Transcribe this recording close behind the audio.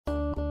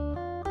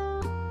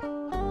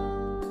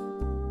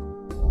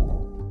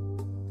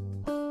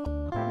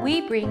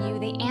We bring you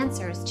the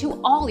answers to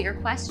all your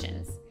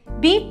questions.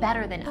 Be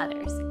better than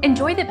others.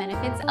 Enjoy the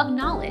benefits of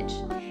knowledge.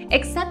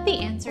 Accept the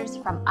answers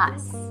from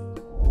us.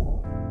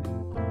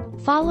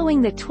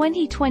 Following the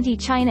 2020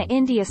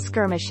 China-India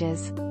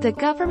skirmishes, the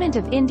government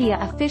of India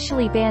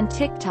officially banned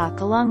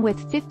TikTok along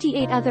with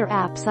 58 other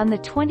apps on the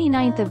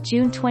 29th of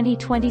June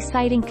 2020,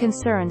 citing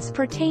concerns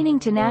pertaining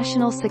to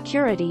national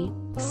security,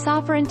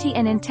 sovereignty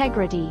and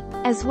integrity,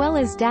 as well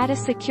as data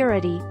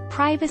security,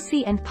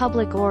 privacy and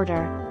public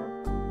order.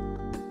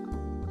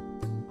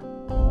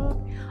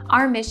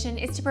 Our mission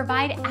is to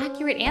provide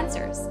accurate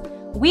answers.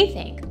 We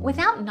think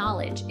without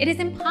knowledge, it is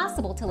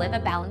impossible to live a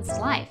balanced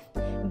life.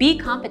 Be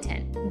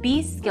competent,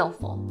 be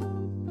skillful.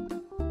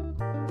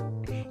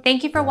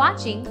 Thank you for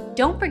watching.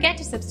 Don't forget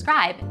to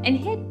subscribe and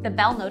hit the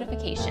bell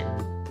notification.